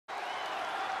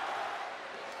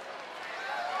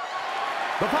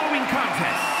The following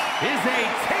contest is a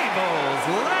tables,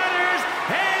 ladders,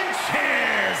 and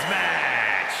chairs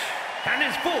match, and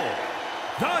is for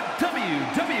the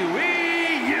WWE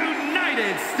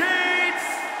United States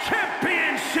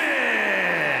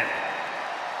Championship.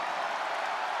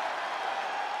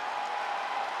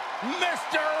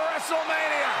 Mr.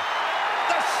 WrestleMania,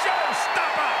 the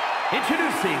showstopper.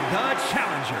 Introducing the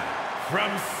challenger from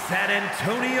San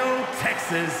Antonio,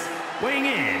 Texas, weighing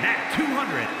in at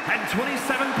 227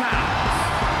 pounds,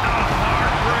 the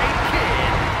Heartbreak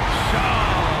Kid,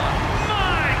 Shawn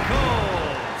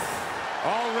Micheals.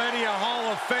 Already a Hall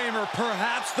of Famer,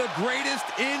 perhaps the greatest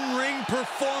in-ring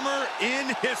performer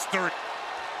in history.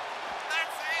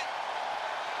 That's it.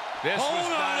 This was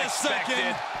not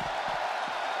expected.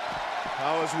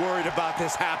 I was worried about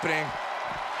this happening.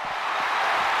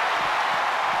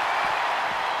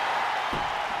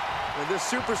 And this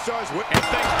superstar's and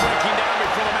things breaking down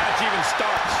before the match even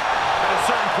starts. At a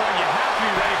certain point, you have to be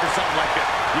ready for something like this.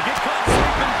 You get caught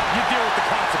sleeping, you deal with the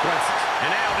consequences. And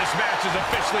now this match has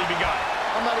officially begun.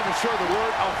 I'm not even sure the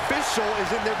word official is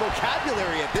in their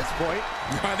vocabulary at this point.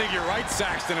 I think you're right,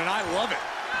 Saxton, and I love it.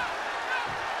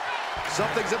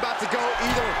 Something's about to go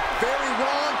either very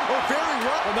wrong or very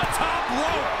right. From the top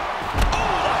rope. Oh,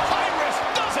 the high risk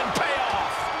doesn't pay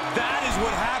off. That is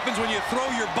what happens when you throw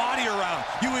your body around.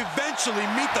 You eventually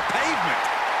meet the pavement.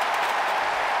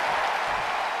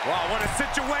 Wow, what a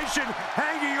situation.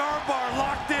 Hanging armbar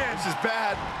locked in. This is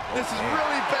bad. This is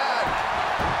really bad.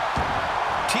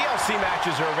 TLC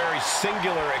matches are a very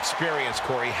singular experience,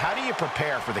 Corey. How do you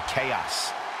prepare for the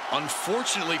chaos?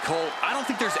 Unfortunately, Cole, I don't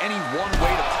think there's any one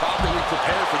way to properly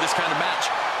prepare for this kind of match.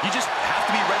 You just have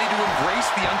to be ready to embrace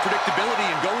the unpredictability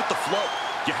and go with the flow.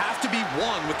 You have to be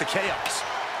one with the chaos.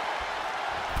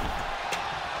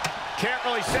 Can't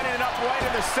really set it up right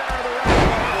in the center of the ring.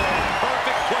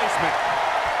 Perfect placement.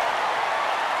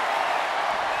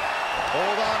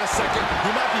 Hold on a second.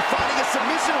 He might be finding a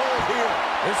submission hold here.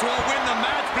 This won't win the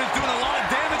match, but it's doing a lot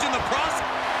of damage in the process.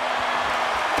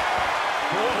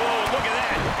 Whoa, look at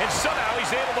that. And somehow he's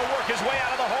able to work his way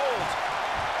out of the hold.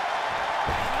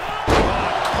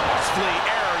 Costly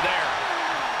error there.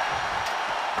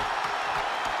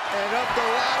 And up the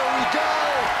ladder we go.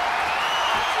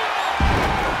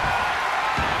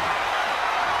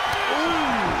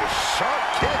 Ooh, sharp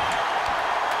kick.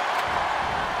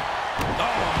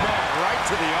 Oh, man, right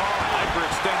to the arm.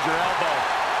 Hyperextend your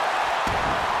elbow.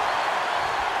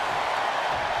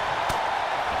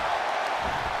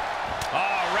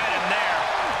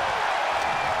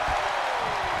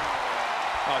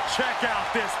 Check out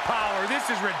this power. This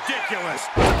is ridiculous.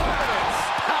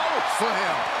 Power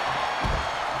slam.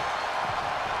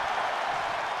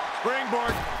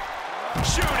 Springboard.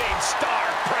 Shooting star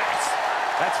press.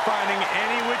 That's finding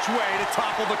any which way to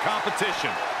topple the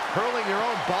competition. Hurling your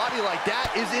own body like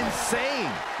that is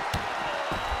insane.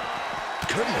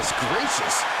 Goodness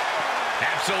gracious.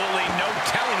 Absolutely no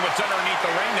telling what's underneath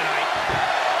the ring tonight.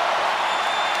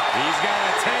 He's got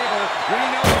a table. We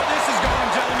know where this is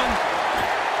going, gentlemen.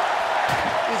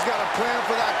 He's got a plan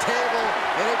for that table,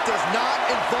 and it does not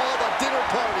involve a dinner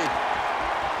party.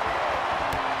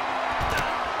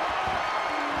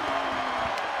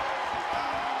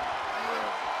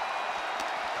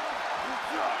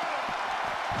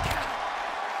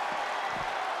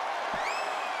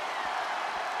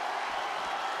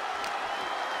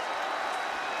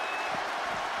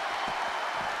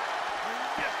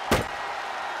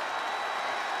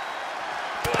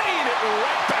 Paying it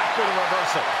right back with a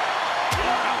reversal.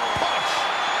 Punch.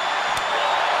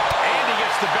 And he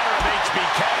gets the better of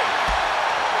HBK.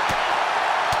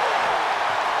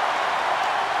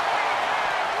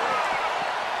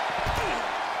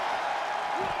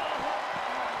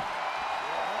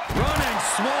 Running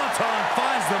swanton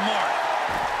finds the mark.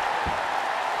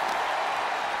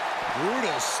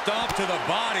 Brutal stomp to the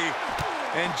body.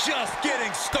 And just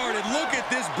getting started. Look at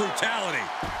this brutality.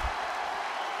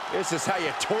 This is how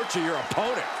you torture your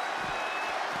opponent.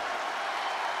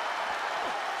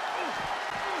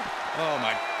 Oh,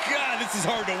 my God, this is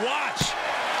hard to watch.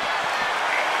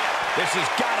 This has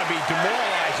got to be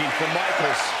demoralizing for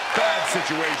Micheals. Bad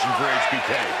situation for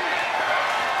HBK.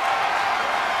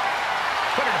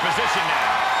 Put in position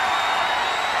now.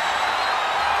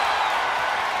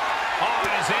 Oh,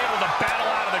 and is able to battle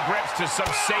out of the grips to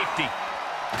some safety.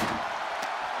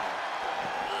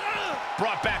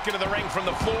 Brought back into the ring from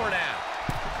the floor now.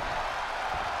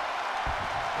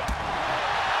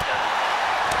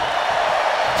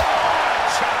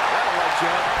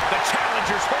 The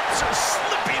challenger's hopes are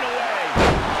slipping away.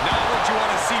 Not what you want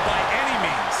to see by any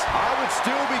means. I would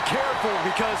still be careful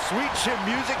careful because sweet chin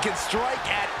music can strike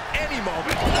at any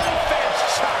moment. Fans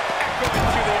shock echoing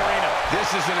through the arena. This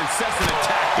is an incessant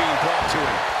attack being brought to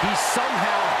him. He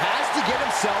somehow has to get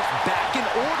himself back in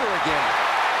order again.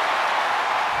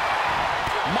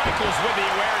 Micheals with the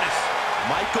awareness.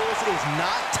 Micheals is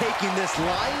not taking this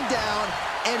lying down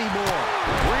anymore.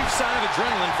 Brief sign of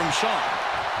adrenaline from Shawn.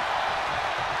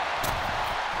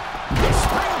 The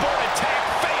springboard attack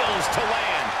fails to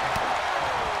land.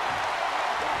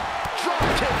 Drop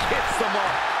kick hits the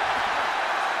mark.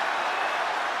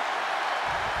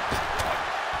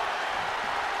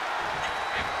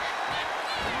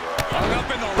 Hung up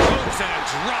in the ropes and a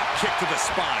drop kick to the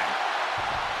spine.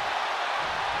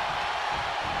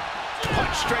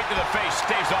 Punch straight to the face,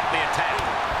 staves off the attack.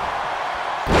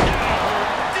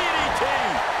 DDT!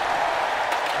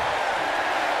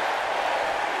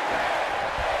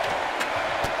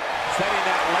 Setting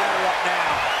that ladder up now.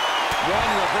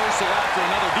 One reversal after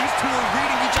another. These two are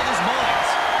reading each other's minds.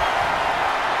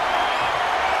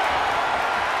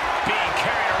 Being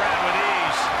carried around with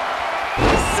ease.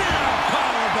 Sit-down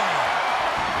powerbomb.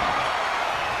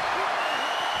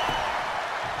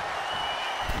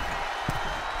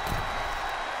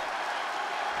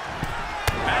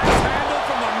 Axe handle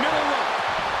from the middle rope.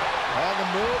 On the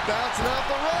move, bouncing off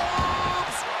the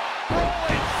ropes.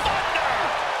 Rolling thunder.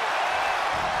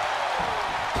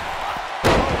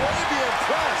 Oh, way to be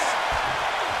impressed.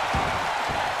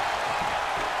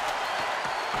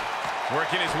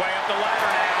 Working his way up the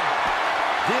ladder now.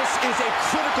 This is a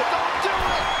critical. Don't do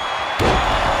it.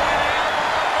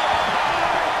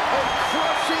 A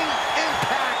crushing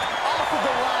impact off of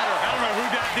the ladder. I don't know who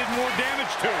that did more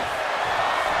damage to.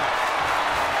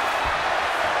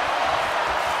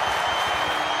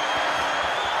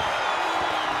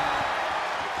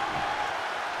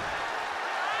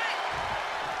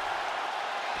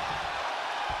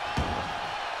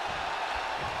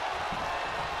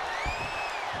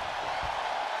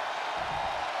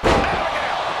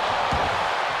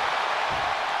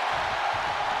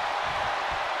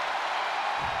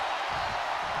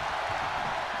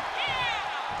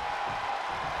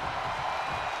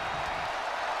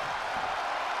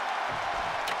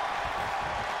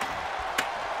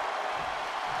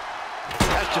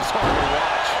 Just hard to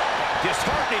watch.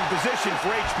 Disheartening position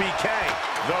for HBK.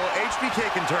 Though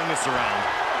HBK can turn this around.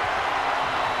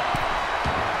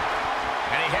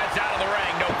 And he heads out of the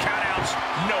ring. No countouts,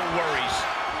 no worries.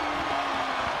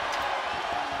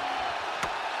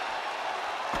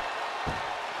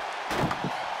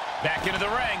 Back into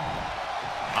the ring.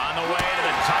 On the way to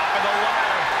the top of the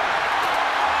ladder.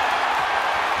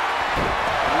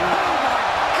 Oh my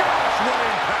gosh, what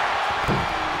impact.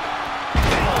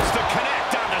 Fails to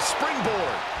connect on the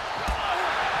springboard.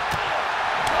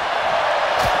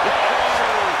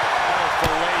 That'll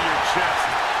fillet your chest.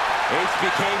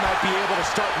 HBK might be able to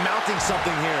start mounting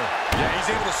something here. Yeah, he's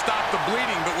able to stop the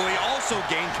bleeding, but will he also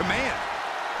gain command?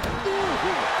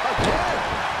 Again.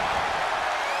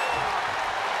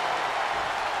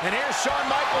 And here's Shawn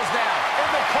Micheals now in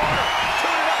the corner,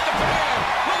 tuning up the band.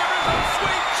 Look at his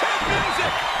sweet chin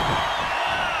music.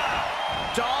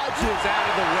 Dodges out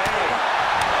of the way.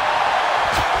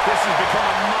 This has become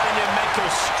a monumental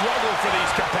struggle for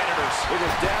these competitors. It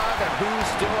is down to who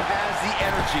still has the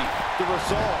energy, the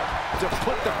resolve to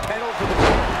put the pedal to the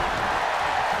metal.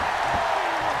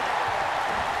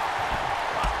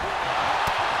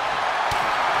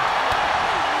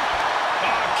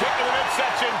 Kick to the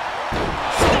midsection.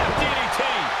 Snap DDT.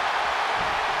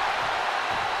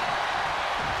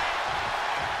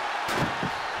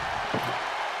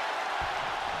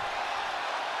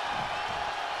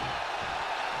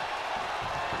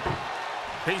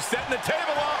 He's setting the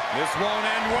table up. This won't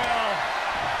end well.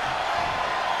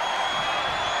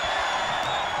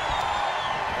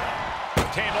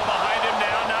 Table behind him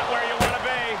now, not where you want to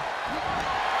be.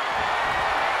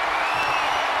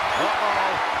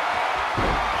 Uh-oh.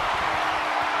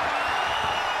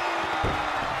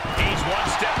 He's one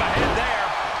step ahead there.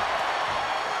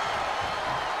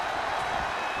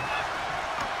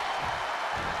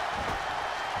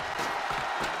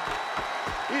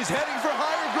 He's heading for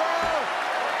higher ground.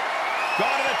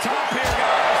 Going to the top here,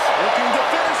 guys. Looking to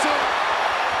finish it.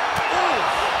 Ooh,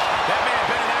 that may have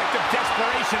been an act of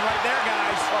desperation right there,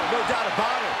 guys. Oh, no doubt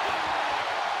about it.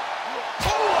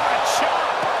 Oh, what a shot.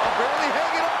 Barely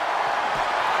hanging up.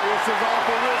 This is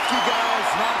awful risky, guys.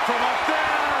 Not from up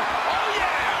there. Oh,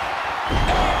 yeah.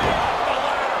 The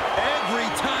ladder. Every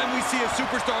time we see a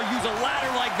superstar use a ladder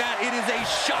like that, it is a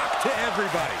shock to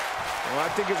everybody. Well,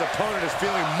 I think his opponent is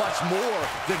feeling much more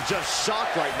than just shock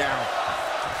right now.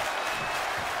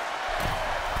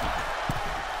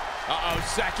 Uh-oh,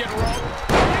 second rope.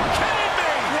 Are you kidding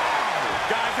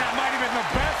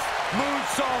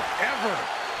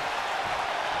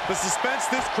The suspense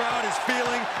this crowd is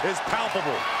feeling is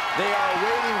palpable. They are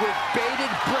waiting with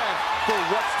bated breath for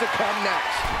what's to come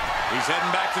next. He's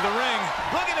heading back to the ring.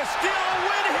 Looking to steal a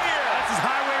win here. This is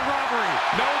highway robbery.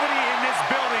 Nobody in this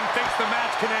building thinks the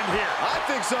match can end here. I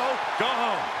think so. Go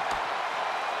home.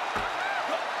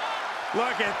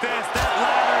 Look at this. That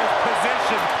ladder is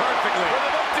positioned perfectly. For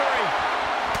the victory.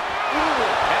 Ooh.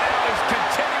 And now he's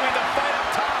continuing to fight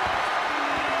up top.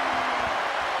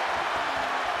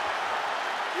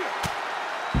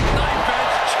 Knife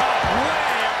edge chop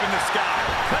way up in the sky.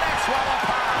 Connects while up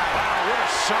high. Wow, what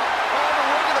a shot. All the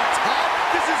way to the top?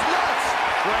 This is nuts.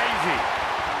 Crazy.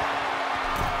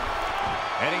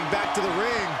 Heading back to the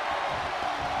ring.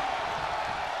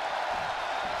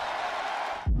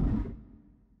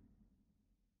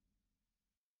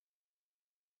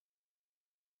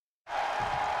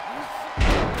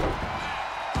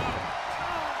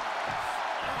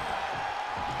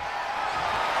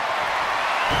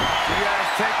 You guys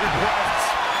take requests.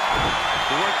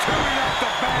 We're tuning up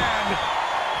the band.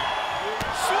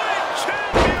 Swing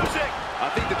champ music. I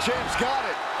think the champ's got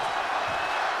it.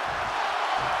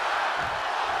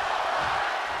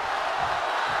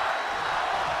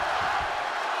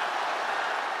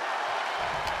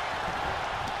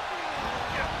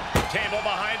 Table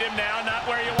behind him now, not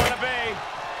where you want to be.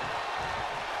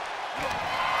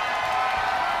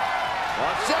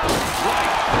 Watch out.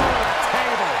 Right through the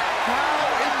table.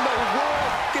 How in the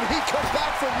world can he come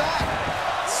back from that?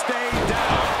 Stay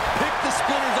down. Pick the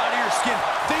splinters out of your skin.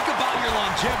 Think about your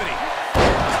longevity.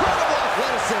 Incredible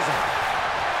athleticism.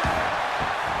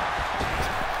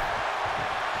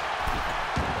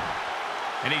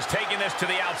 And he's taking this to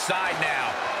the outside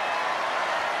now.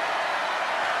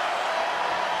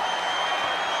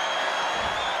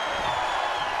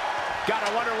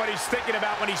 Gotta wonder what he's thinking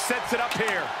about when he sets it up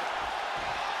here.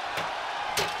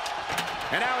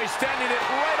 And now he's standing it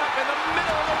right up in the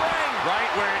middle of the ring. Right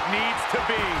where it needs to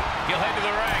be. He'll head to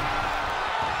the ring.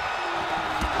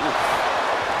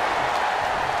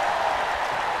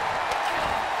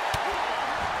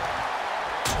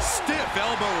 Stiff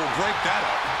elbow will break that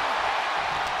up.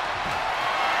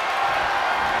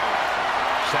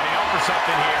 Setting up for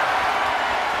something here.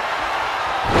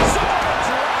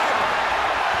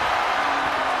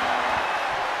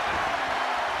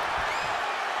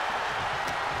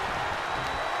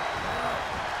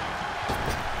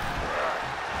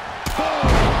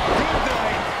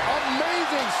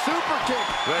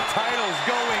 The title's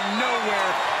going nowhere.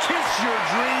 Kiss your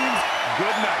dreams.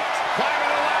 Good night.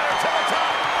 Climbing the ladder to the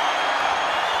top.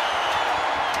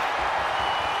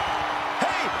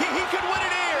 Hey, he could win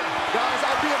it here. Guys,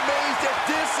 I'd be amazed if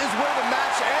this is where the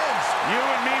match ends. You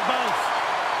and me both.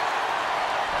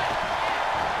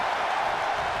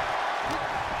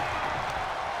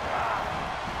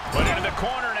 Put into the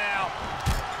corner now.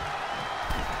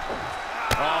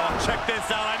 Oh, check this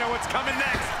out. I know what's coming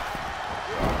next.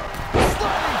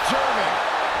 Sliding German.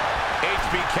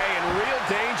 HBK in real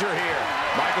danger here.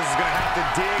 Micheals is going to have to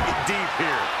dig deep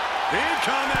here.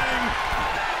 Incoming.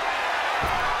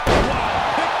 Wow,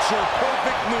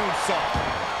 picture-perfect moonsault.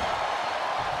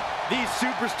 These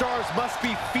superstars must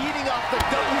be feeding off the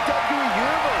WWE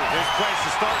Universe. This place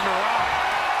is starting to rock.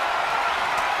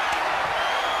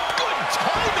 Good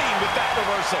timing with that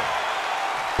reversal.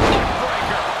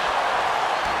 Neckbreaker.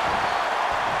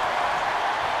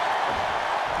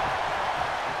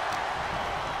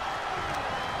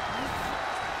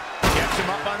 Gets him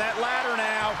up on that ladder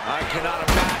now. I cannot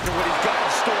imagine what he's got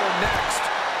in store next.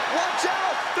 Watch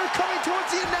out! They're coming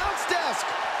towards the announce desk.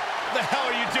 What the hell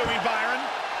are you doing, Byron?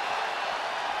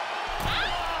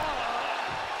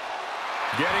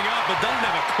 Getting up, but doesn't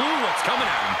have a clue what's coming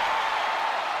at him.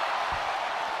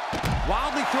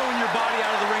 Wildly throwing your body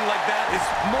out of the ring like that is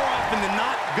more often than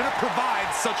not going to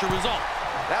provide such a result.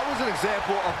 That was an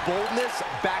example of boldness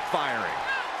backfiring.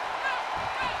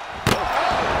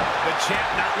 The champ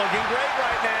not looking great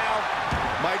right now.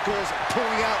 Micheals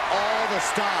pulling out all the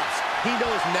stops. He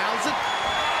knows now's it.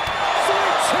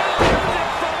 Sweet champ music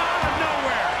from out of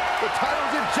nowhere. The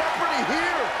title's in jeopardy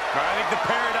here. I think the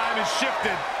paradigm has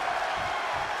shifted.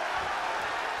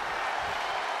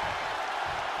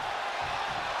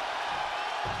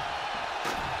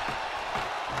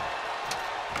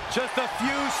 Just a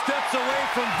few steps away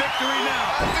from victory now.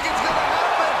 I think it's going to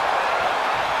happen.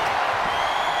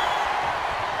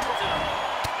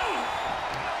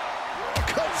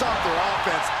 Cuts off their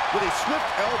offense with a swift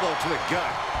elbow to the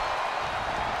gut.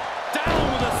 Down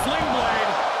with a sling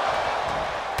blade.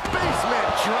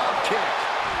 Basement drop kick.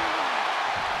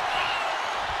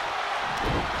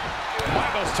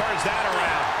 Micheals turns that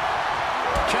around.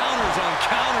 Counters on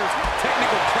counters.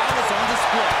 Technical prowess on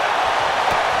display.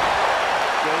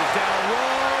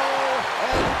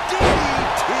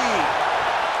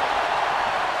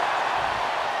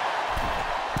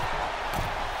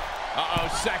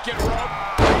 Uh-oh, second rope.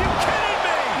 Are you kidding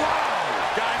me?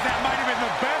 Wow. Guys, that might have been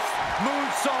the best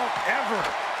moonsault ever.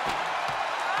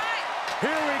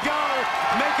 Here we go,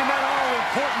 making that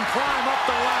all-important climb up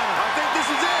the ladder. I think this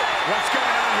is it. What's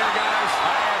going on here, guys?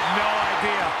 I have no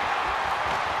idea.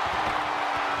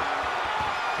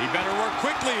 He better work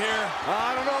quickly here.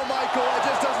 I don't know, Michael. It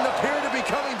just doesn't appear to be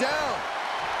coming down.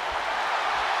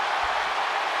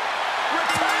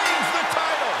 Retains the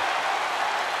title.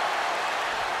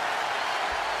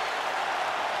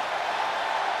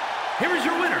 Here is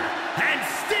your winner, and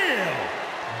still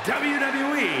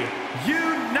WWE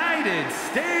United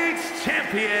States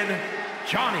Champion,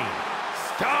 Johhny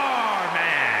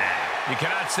Starman. You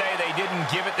cannot say they didn't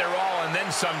give it their all and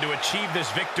then some to achieve this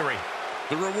victory.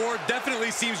 The reward definitely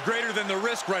seems greater than the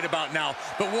risk right about now,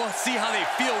 but we'll see how they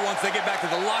feel once they get back to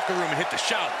the locker room and hit the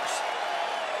showers.